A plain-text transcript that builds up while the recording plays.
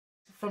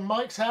from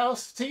Mike's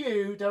house to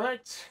you,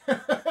 direct.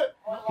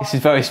 This is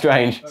very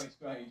strange.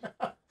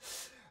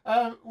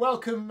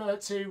 Welcome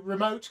to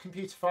Remote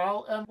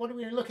Computerphile. What are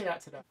we looking at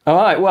today? All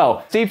right,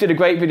 well, Steve did a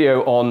great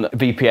video on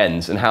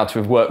VPNs and how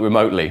to work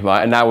remotely,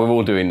 right? And now we're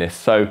all doing this.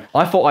 So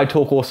I thought I'd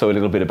talk also a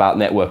little bit about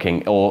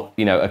networking, or,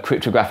 you know, a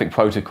cryptographic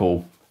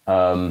protocol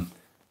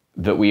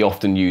that we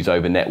often use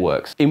over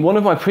networks. In one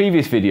of my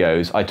previous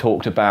videos, I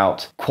talked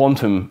about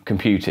quantum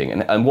computing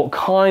and what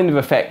kind of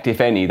effect, if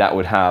any, that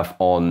would have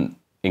on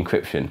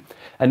encryption.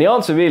 And the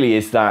answer really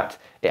is that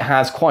it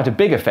has quite a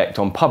big effect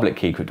on public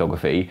key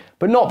cryptography,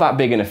 but not that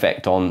big an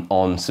effect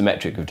on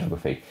symmetric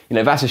cryptography. You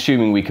know, that's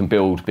assuming we can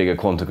build bigger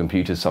quantum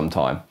computers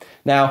sometime.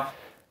 Now,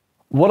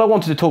 what I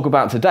wanted to talk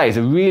about today is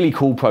a really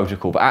cool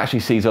protocol that actually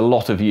sees a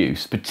lot of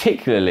use,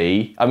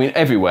 particularly, I mean,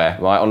 everywhere,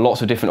 right, on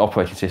lots of different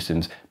operating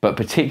systems, but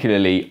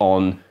particularly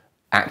on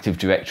Active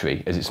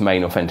Directory as its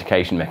main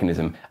authentication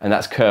mechanism, and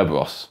that's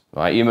Kerberos,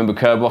 right? You remember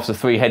Kerberos, the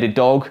three-headed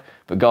dog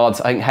that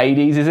guards, I think,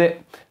 Hades, is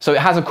it? So it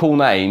has a cool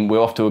name, we're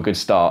off to a good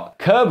start.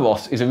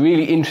 Kerberos is a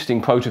really interesting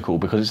protocol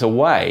because it's a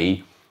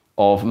way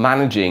of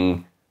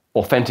managing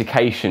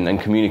authentication and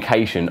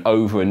communication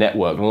over a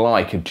network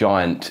like a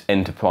giant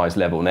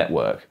enterprise-level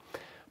network.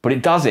 But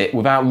it does it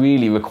without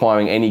really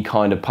requiring any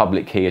kind of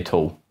public key at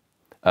all.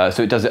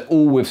 So it does it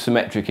all with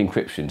symmetric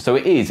encryption. So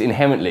it is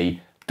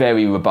inherently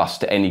very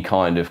robust to any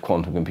kind of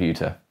quantum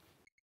computer.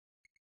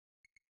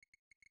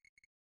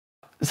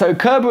 So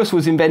Kerberos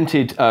was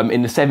invented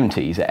in the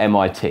 70s at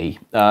MIT,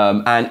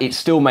 and it's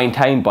still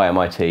maintained by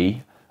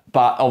MIT.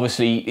 But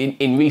obviously,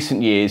 in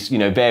recent years, you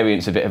know,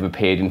 variants of it have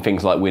appeared in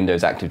things like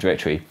Windows Active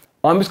Directory.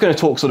 I'm just going to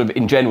talk sort of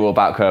in general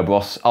about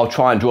Kerberos. I'll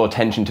try and draw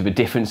attention to the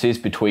differences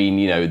between,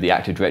 you know, the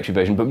Active Directory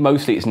version, but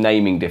mostly it's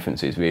naming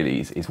differences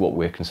really is what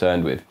we're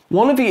concerned with.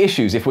 One of the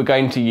issues if we're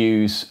going to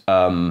use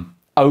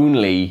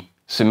only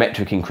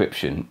symmetric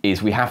encryption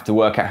is we have to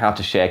work out how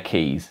to share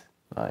keys.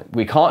 Right?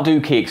 We can't do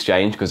key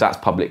exchange because that's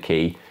public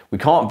key. We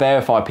can't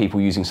verify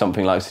people using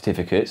something like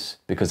certificates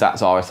because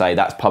that's RSA,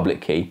 that's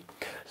public key.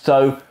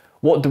 So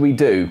what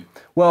do?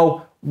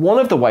 Well, one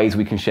of the ways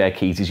we can share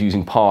keys is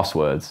using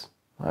passwords.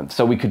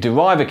 So we could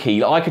derive a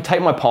key. I could take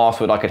my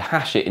password, I could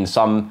hash it in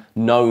some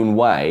known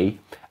way,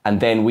 and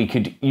then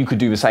you could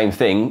do the same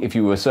thing if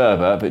you were a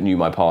server but knew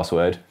my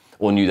password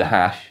or knew the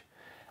hash,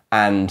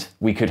 and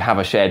we could have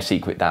a shared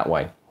secret that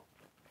way.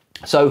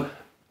 So,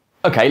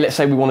 okay, let's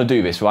say we want to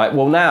do this, right?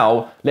 Well,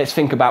 now let's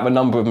think about the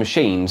number of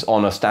machines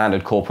on a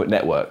standard corporate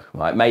network,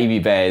 right? Maybe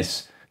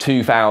there's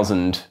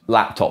 2,000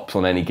 laptops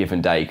on any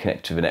given day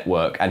connected to the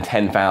network and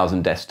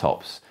 10,000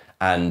 desktops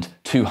and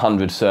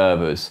 200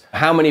 servers.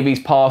 How many of these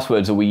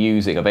passwords are we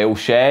using? Are they all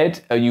shared?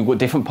 Are you got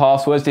different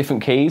passwords,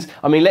 different keys?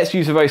 I mean, let's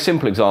use a very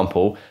simple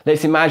example.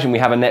 Let's imagine we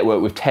have a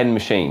network with 10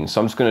 machines. So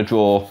I'm just going to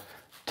draw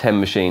 10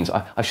 machines.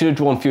 I should have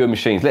drawn fewer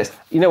machines.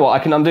 You know what, I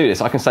can undo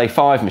this. I can say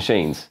 5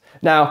 machines.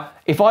 Now,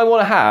 if I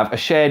want to have a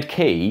shared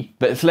key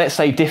that's, let's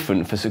say,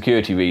 different for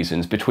security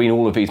reasons between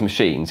all of these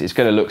machines, it's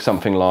going to look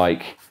something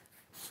like,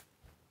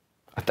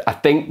 I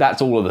think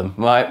that's all of them,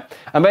 right?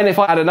 And then if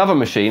I add another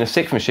machine, a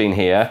 6th machine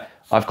here,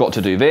 I've got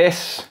to do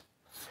this,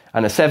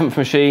 and a 7th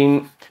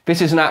machine.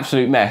 This is an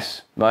absolute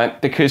mess,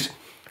 right? Because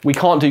we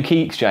can't do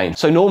key exchange.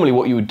 So normally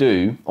what you would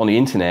do on the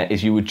internet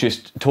is you would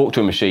just talk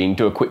to a machine,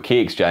 do a quick key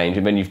exchange,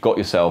 and then you've got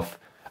yourself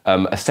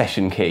a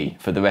session key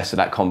for the rest of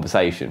that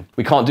conversation.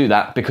 We can't do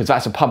that because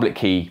that's a public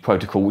key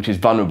protocol which is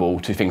vulnerable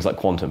to things like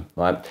quantum,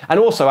 right? And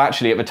also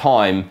actually at the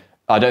time,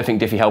 I don't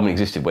think Diffie-Hellman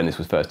existed when this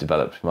was first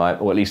developed, right?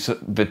 Or at least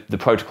the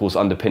protocols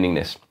underpinning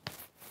this.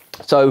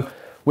 So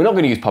we're not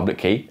going to use public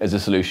key as a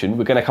solution.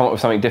 We're going to come up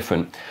with something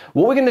different.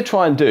 What we're going to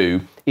try and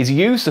do is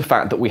use the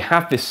fact that we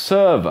have this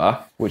server,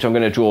 which I'm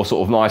going to draw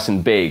sort of nice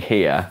and big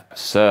here,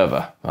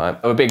 server, right?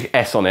 A big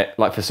S on it,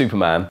 like for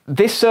Superman.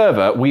 This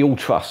server we all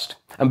trust.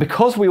 And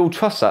because we all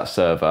trust that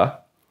server,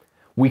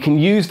 we can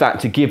use that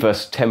to give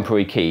us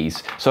temporary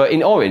keys. So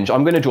in orange,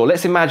 I'm going to draw,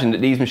 let's imagine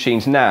that these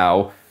machines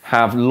now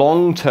have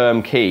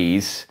long-term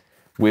keys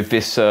with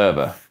this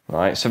server.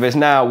 Right, so there's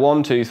now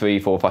 1, 2, 3,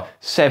 4, 5,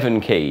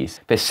 7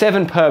 keys. There's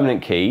 7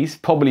 permanent keys,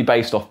 probably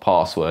based off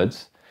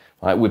passwords,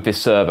 right, with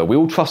this server. We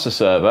all trust the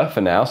server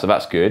for now, so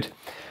that's good.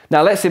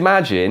 Now let's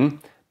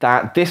imagine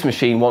that this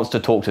machine wants to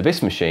talk to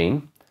this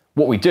machine.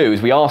 What we do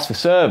is we ask the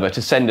server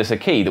to send us a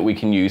key that we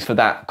can use for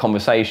that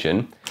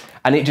conversation,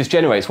 and it just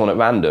generates one at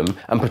random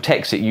and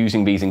protects it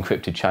using these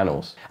encrypted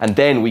channels. And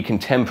then we can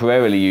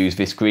temporarily use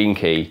this green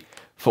key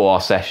for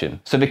our session.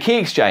 So the key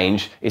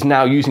exchange is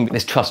now using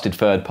this trusted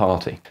third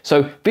party.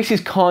 So this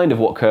is kind of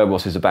what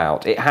Kerberos is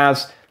about. It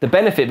has the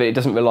benefit that it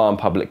doesn't rely on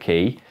public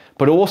key,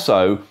 but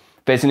also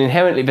there's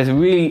a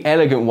really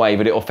elegant way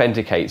that it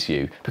authenticates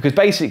you, because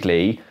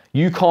basically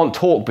you can't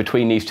talk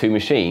between these two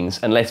machines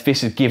unless this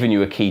has given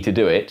you a key to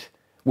do it,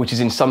 which is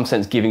in some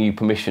sense giving you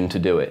permission to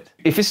do it.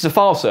 If this is a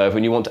file server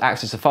and you want to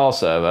access a file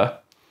server,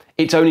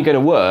 it's only going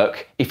to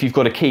work if you've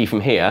got a key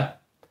from here.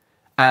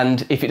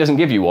 And if it doesn't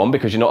give you one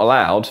because you're not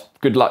allowed,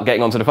 good luck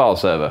getting onto the file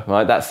server,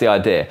 right? That's the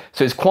idea.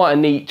 So it's quite a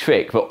neat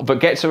trick, but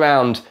gets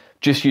around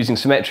just using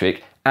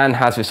symmetric and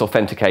has this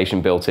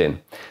authentication built in.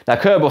 Now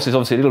Kerberos is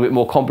obviously a little bit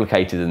more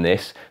complicated than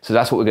this, so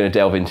that's what we're going to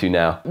delve into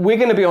now. We're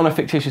going to be on a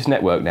fictitious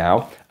network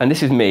now, and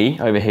this is me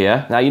over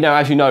here. Now,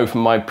 as you know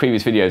from my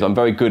previous videos, I'm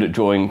very good at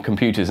drawing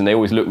computers and they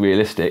always look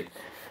realistic.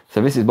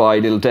 So this is my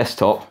little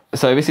desktop.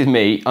 So this is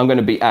me. I'm going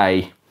to be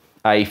A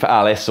for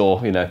Alice,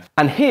 or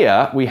And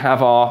here we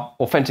have our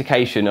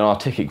authentication and our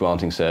ticket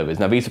granting servers.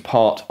 Now these are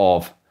part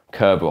of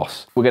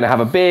Kerberos. We're going to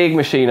have a big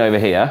machine over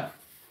here,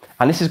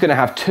 and this is going to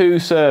have 2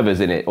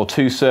 servers in it, or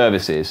 2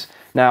 services.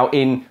 Now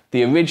in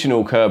the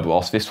original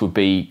Kerberos, this would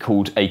be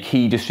called a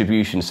key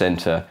distribution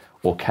center,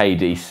 or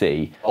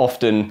KDC.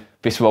 Often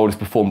this role is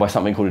performed by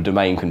something called a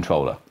domain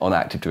controller on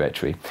Active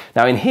Directory.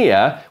 Now in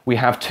here, we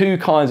have 2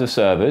 kinds of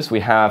servers.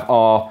 We have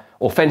our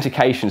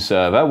authentication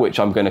server, which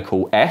I'm going to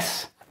call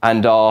S,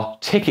 and our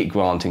ticket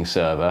granting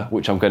server,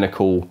 which I'm going to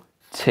call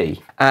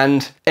T.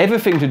 And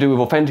everything to do with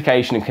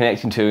authentication and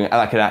connecting to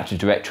like an Active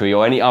Directory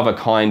or any other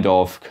kind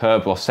of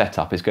Kerberos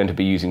setup is going to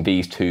be using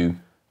these 2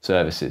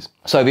 services.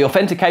 So the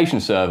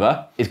authentication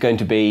server is going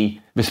to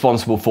be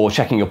responsible for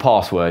checking your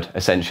password,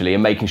 essentially,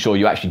 and making sure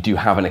you actually do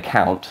have an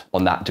account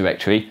on that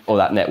directory or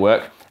that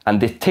network.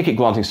 And this ticket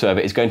granting server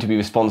is going to be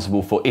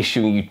responsible for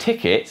issuing you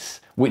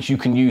tickets, which you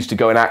can use to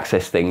go and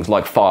access things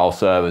like file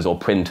servers or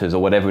printers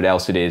or whatever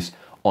else it is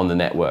on the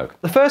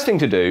network. The first thing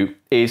to do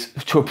is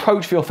to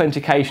approach the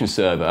authentication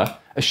server,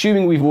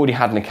 assuming we've already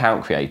had an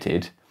account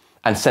created,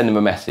 and send them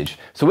a message.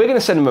 So we're going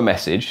to send them a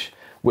message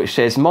which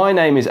says, my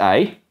name is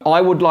A. I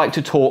would like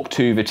to talk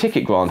to the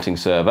ticket granting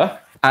server,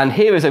 and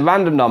here is a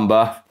random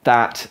number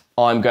that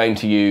I'm going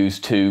to use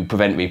to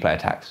prevent replay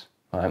attacks.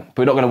 Right? But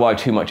we're not going to worry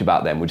too much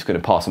about them. We're just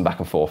going to pass them back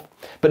and forth.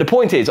 But the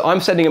point is, I'm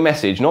sending a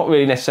message, not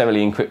really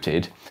necessarily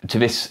encrypted, to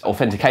this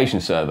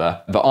authentication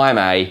server that I'm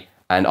A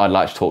and I'd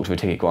like to talk to a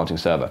ticket granting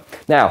server.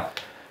 Now,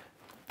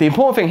 the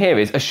important thing here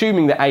is,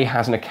 assuming that A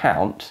has an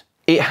account,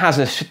 it has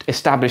an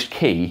established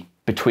key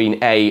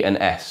between A and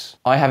S.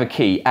 I have a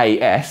key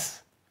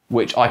AS,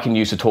 which I can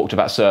use to talk to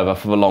that server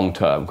for the long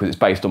term, because it's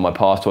based on my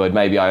password.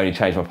 Maybe I only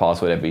change my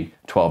password every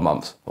 12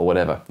 months or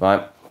whatever,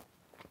 right?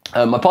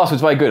 My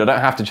password's very good. I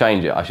don't have to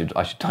change it. I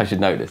should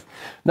know this.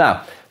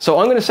 Now, so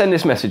I'm going to send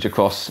this message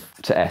across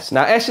to S.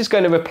 Now, S is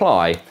going to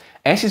reply.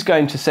 S is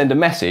going to send a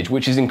message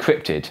which is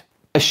encrypted.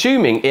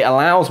 Assuming it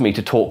allows me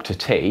to talk to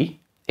T,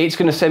 it's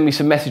going to send me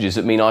some messages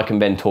that mean I can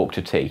then talk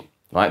to T.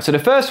 Right? So the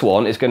first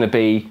one is going to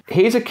be,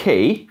 here's a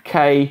key,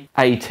 KAT,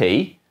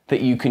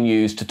 that you can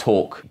use to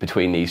talk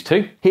between these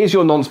 2. Here's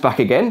your nonce back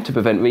again to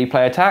prevent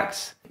replay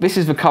attacks. This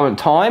is the current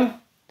time.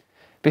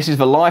 This is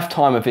the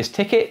lifetime of this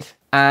ticket.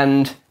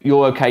 And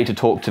you're okay to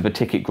talk to the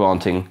ticket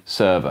granting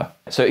server.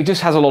 So it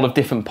just has a lot of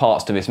different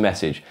parts to this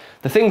message.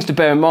 The things to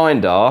bear in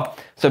mind are,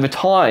 so the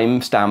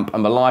time stamp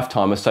and the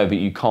lifetime are so that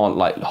you can't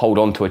like hold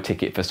on to a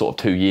ticket for sort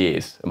of 2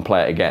 years and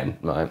play it again,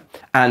 right?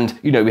 And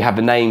we have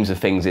the names of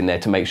things in there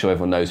to make sure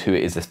everyone knows who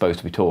it is they're supposed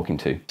to be talking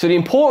to. So the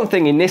important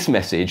thing in this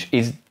message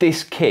is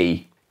this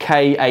key,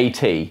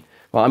 KAT. Right?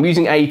 I'm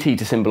using AT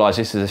to symbolize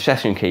this as a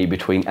session key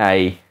between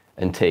A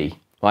and T.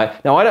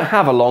 Right? Now, I don't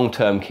have a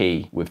long-term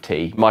key with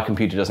T. My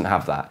computer doesn't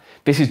have that.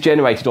 This is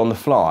generated on the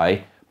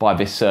fly by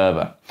this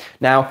server.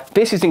 Now,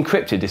 this is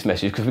encrypted, this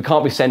message, because we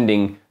can't be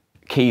sending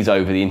keys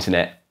over the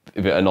internet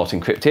that are not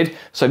encrypted.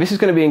 So this is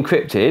going to be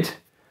encrypted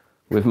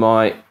with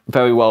my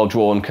very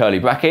well-drawn curly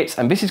brackets,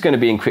 and this is going to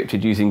be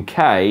encrypted using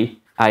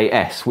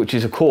KAS, which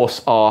is, of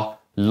course, our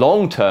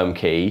long-term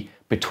key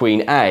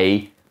between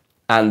A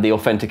and the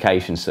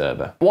authentication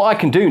server. What I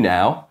can do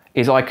now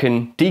is I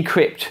can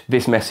decrypt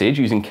this message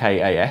using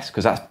KAS,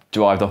 because that's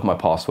derived off my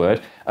password,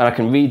 and I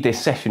can read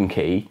this session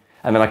key,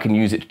 and then I can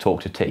use it to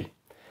talk to T.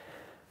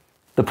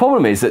 The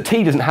problem is that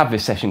T doesn't have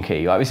this session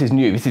key, right? This is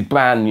new, this is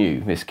brand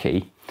new, this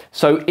key.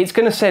 So it's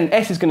going to send,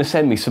 S is going to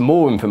send me some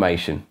more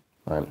information.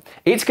 Right?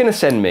 It's going to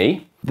send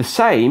me the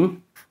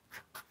same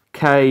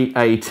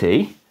KAT.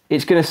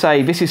 It's going to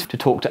say this is to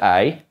talk to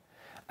A,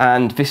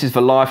 and this is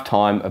the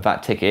lifetime of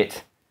that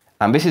ticket,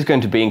 and this is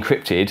going to be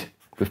encrypted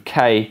with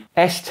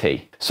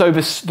KST. So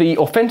the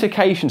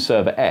authentication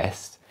server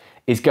S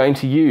is going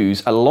to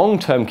use a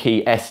long-term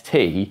key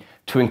ST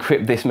to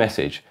encrypt this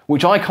message,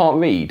 which I can't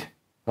read,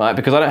 right?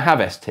 Because I don't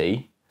have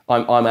ST,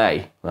 I'm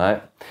A,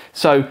 right?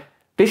 So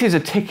this is a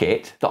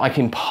ticket that I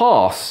can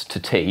pass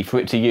to T for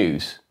it to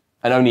use,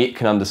 and only it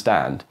can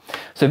understand.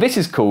 So this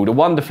is called a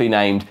wonderfully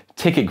named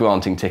ticket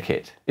granting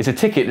ticket. It's a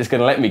ticket that's going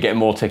to let me get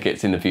more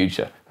tickets in the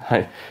future.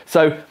 Right?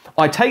 So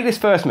I take this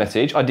first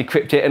message, I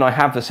decrypt it, and I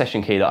have the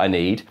session key that I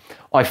need.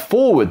 I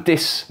forward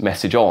this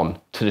message on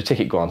to the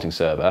ticket granting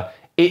server.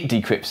 It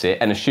decrypts it,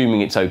 and assuming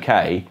it's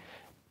okay,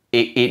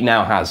 it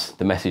now has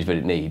the message that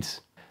it needs.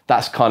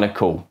 That's kind of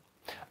cool.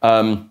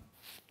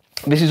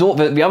 This is all.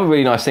 The other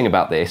really nice thing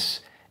about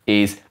this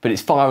is, but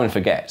it's fire and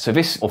forget. So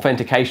this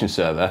authentication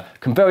server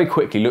can very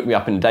quickly look me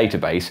up in the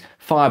database,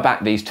 fire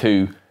back these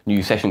 2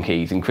 new session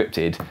keys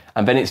encrypted,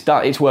 and then it's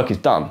done. Its work is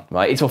done,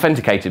 right? It's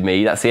authenticated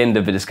me. That's the end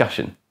of the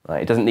discussion.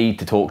 Right? It doesn't need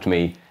to talk to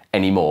me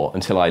anymore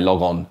until I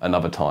log on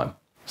another time.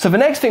 So the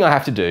next thing I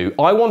have to do,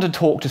 I want to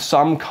talk to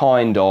some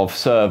kind of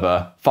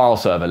server, file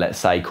server, let's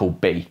say,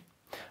 called B.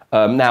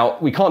 Now,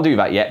 we can't do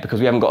that yet because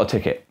we haven't got a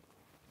ticket.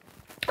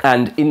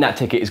 And in that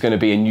ticket is going to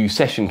be a new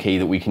session key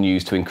that we can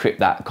use to encrypt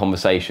that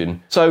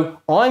conversation.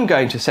 So I'm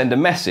going to send a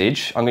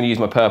message. I'm going to use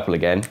my purple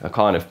again. I've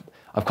kind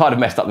of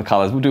messed up the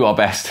colors. We'll do our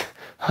best.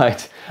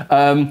 Right.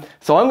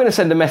 So I'm going to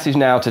send a message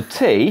now to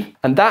T,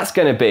 and that's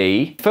going to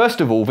be, first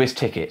of all, this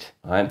ticket.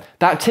 Right?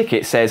 That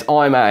ticket says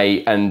I'm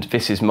A, and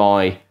this is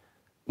my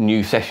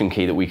new session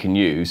key that we can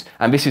use.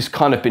 And this has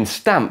kind of been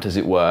stamped, as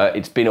it were.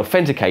 It's been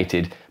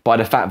authenticated by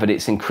the fact that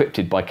it's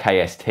encrypted by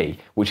KST,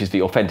 which is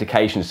the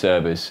authentication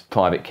server's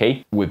private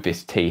key with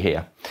this T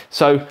here.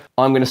 So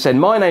I'm going to send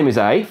my name is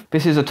A.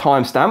 This is a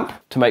timestamp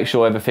to make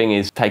sure everything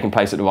is taking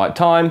place at the right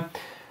time.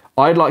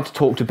 I'd like to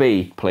talk to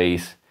B,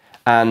 please.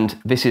 And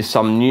this is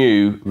some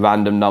new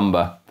random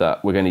number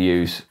that we're going to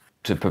use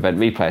to prevent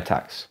replay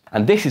attacks.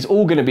 And this is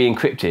all going to be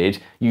encrypted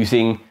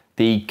using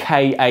the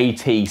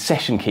KAT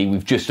session key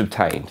we've just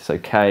obtained. So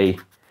KAT.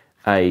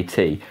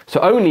 So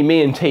only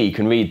me and T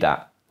can read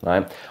that.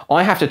 Right?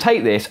 I have to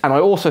take this and I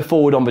also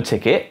forward on the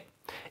ticket.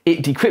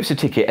 It decrypts the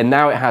ticket and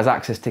now it has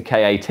access to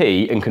KAT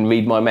and can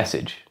read my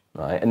message.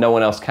 Right? And no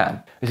one else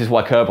can. This is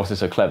why Kerberos is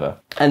so clever.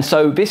 And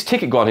so this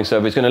ticket granting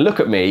server is going to look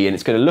at me and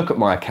it's going to look at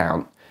my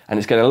account and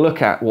it's going to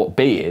look at what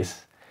B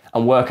is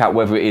and work out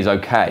whether it is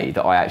okay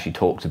that I actually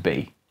talk to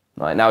B.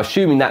 Right? Now,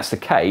 assuming that's the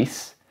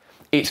case,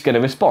 it's going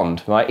to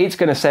respond. Right? It's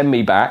going to send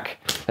me back.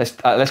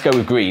 Let's go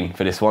with green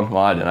for this one.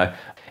 Well, I don't know.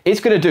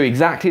 It's going to do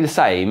exactly the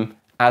same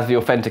as the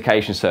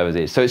authentication service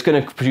is. So it's going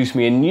to produce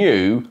me a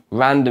new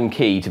random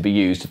key to be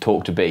used to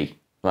talk to B,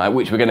 right?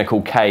 Which we're going to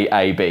call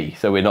KAB.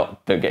 So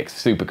don't get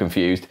super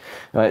confused.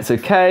 Right? So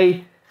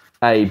KAB.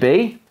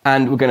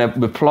 And we're going to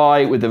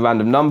reply with the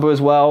random number as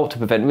well to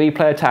prevent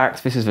replay attacks.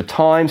 This is the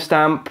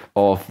timestamp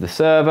of the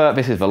server.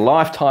 This is the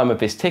lifetime of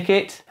this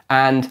ticket.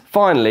 And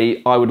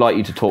finally, I would like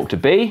you to talk to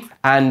B.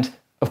 And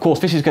of course,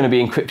 this is going to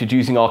be encrypted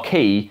using our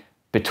key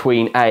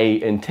between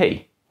A and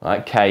T,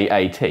 right?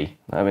 KAT.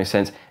 That makes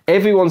sense.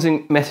 Everyone's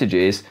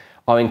messages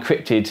are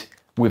encrypted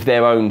with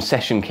their own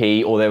session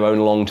key or their own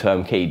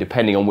long-term key,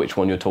 depending on which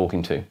one you're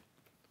talking to.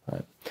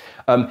 Right?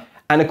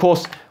 And of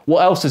course,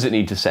 what else does it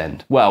need to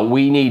send? Well,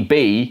 we need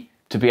B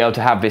to be able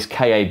to have this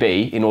KAB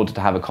in order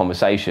to have a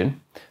conversation.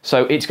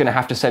 So it's going to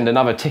have to send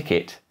another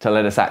ticket to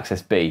let us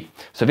access B.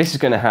 So this is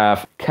going to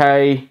have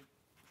KAB,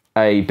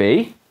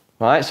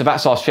 right? So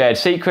that's our shared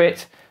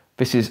secret.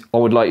 This is, I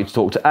would like you to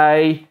talk to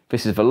A.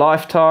 This is the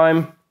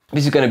lifetime.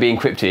 This is going to be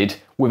encrypted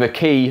with a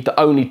key that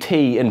only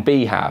T and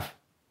B have,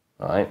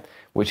 right?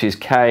 Which is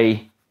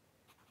KBT.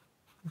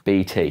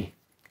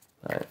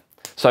 Right?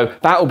 So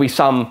that will be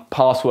some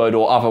password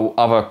or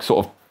other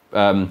sort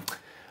of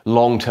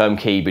long-term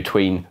key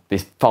between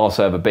this file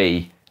server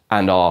B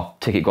and our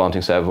ticket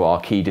granting server,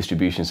 our key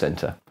distribution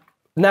center.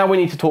 Now we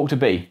need to talk to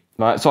B,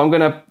 right? So I'm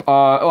going to,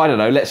 I don't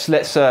know,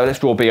 let's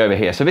draw B over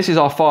here. So this is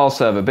our file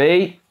server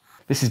B.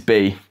 This is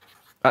B.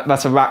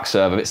 That's a rack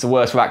server. It's the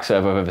worst rack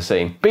server I've ever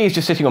seen. B is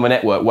just sitting on the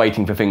network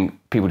waiting for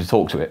people to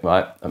talk to it,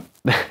 right?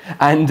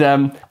 And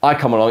I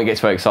come along, it gets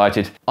very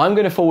excited. I'm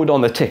going to forward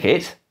on the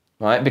ticket,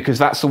 right? Because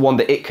that's the one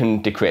that it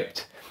can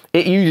decrypt.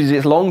 It uses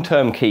its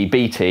long-term key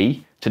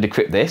BT to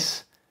decrypt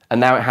this. And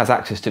now it has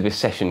access to this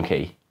session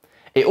key.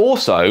 It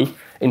also,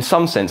 in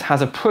some sense,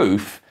 has a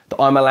proof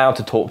that I'm allowed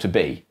to talk to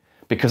B,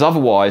 because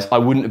otherwise I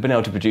wouldn't have been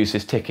able to produce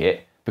this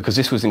ticket because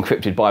this was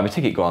encrypted by the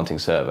ticket granting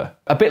server.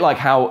 A bit like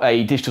how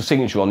a digital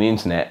signature on the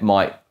internet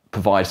might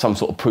provide some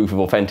sort of proof of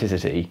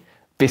authenticity,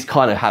 this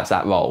kind of has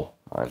that role.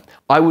 Right?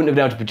 I wouldn't have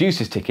been able to produce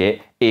this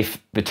ticket if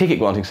the ticket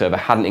granting server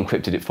hadn't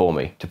encrypted it for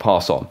me to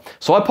pass on.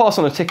 So I pass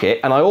on a ticket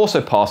and I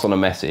also pass on a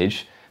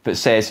message that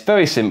says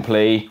very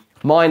simply,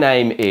 my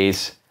name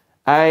is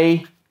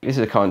A, this is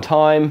the current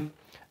time,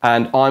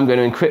 and I'm going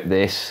to encrypt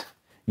this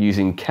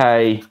using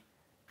KAB,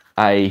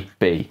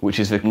 which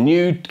is the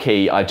new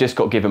key I just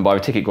got given by the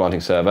ticket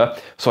granting server.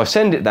 So I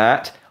send it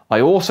that,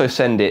 I also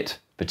send it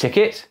the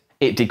ticket,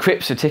 it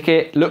decrypts the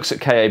ticket, looks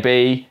at KAB,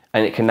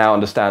 and it can now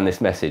understand this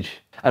message.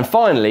 And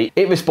finally,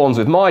 it responds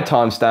with my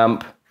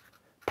timestamp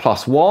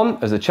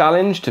 +1 as a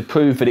challenge to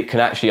prove that it can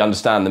actually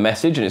understand the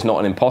message and it's not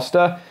an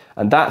imposter,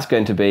 and that's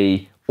going to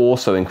be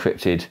also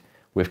encrypted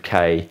with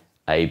KAB.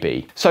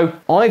 So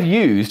I've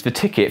used the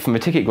ticket from the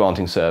ticket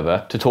granting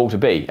server to talk to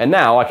B, and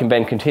now I can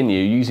then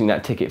continue using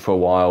that ticket for a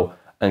while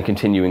and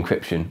continue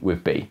encryption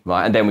with B,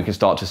 right? And then we can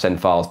start to send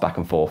files back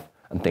and forth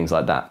and things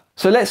like that.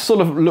 So let's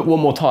sort of look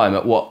one more time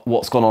at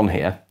what's gone on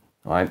here,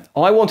 right?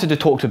 I wanted to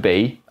talk to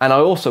B, and I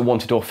also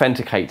wanted to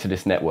authenticate to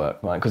this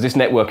network, right? Because this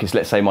network is,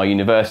 let's say, my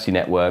university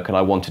network, and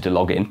I wanted to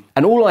log in.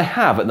 And all I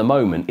have at the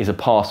moment is a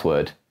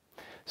password.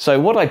 So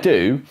what I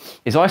do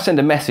is I send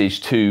a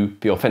message to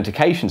the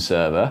authentication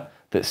server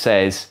that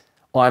says,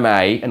 I'm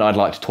A and I'd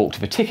like to talk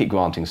to the ticket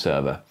granting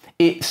server.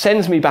 It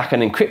sends me back an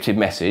encrypted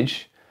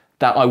message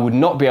that I would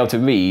not be able to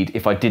read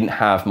if I didn't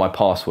have my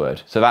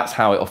password. So that's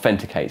how it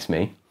authenticates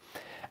me.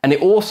 And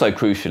it also,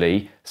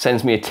 crucially,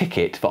 sends me a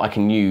ticket that I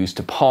can use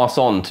to pass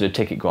on to the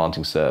ticket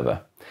granting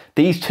server.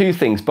 These two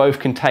things both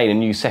contain a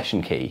new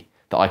session key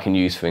that I can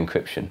use for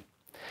encryption.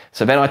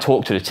 So then I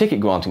talk to the ticket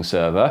granting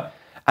server,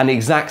 and the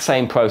exact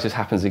same process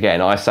happens again.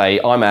 I say,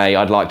 I'm A,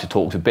 I'd like to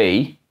talk to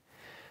B.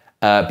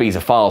 B's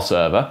a file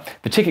server.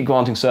 The ticket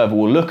granting server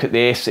will look at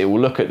this, it will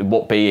look at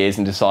what B is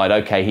and decide,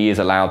 okay, he is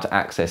allowed to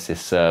access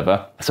this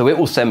server. So it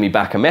will send me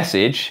back a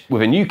message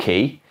with a new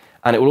key,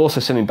 and it will also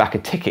send me back a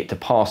ticket to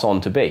pass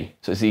on to B.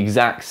 So it's the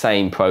exact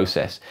same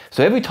process.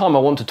 So every time I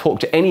want to talk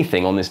to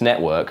anything on this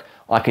network,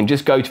 I can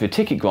just go to the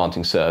ticket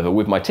granting server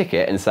with my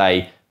ticket and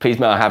say, please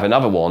may I have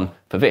another one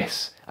for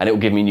this? And it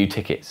will give me new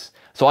tickets.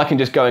 So I can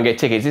just go and get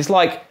tickets. It's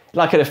like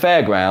at a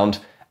fairground,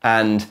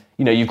 and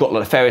you've got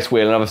like a Ferris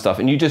wheel and other stuff,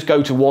 and you just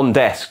go to one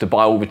desk to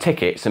buy all the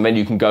tickets, and then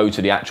you can go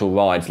to the actual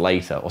rides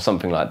later or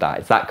something like that.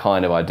 It's that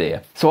kind of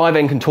idea. So I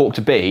then can talk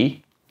to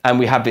B, and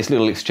we have this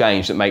little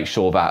exchange that makes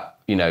sure that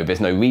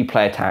there's no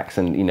replay attacks,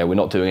 and we're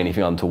not doing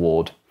anything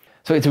untoward.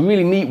 So it's a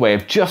really neat way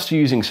of just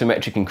using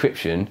symmetric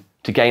encryption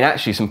to gain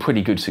actually some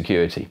pretty good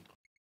security.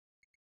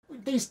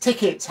 These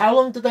tickets, how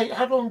long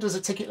does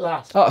a ticket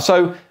last?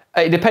 So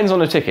it depends on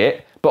the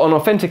ticket, but an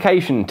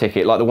authentication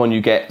ticket, like the one you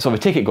get, sort of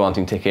a ticket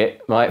granting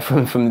ticket, right,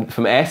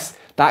 from S,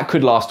 that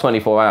could last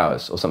 24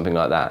 hours or something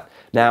like that.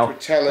 Now,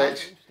 tell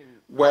it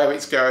where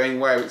it's going,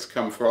 where it's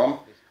come from,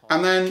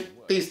 and then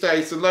these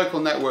days the local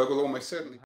network will almost certainly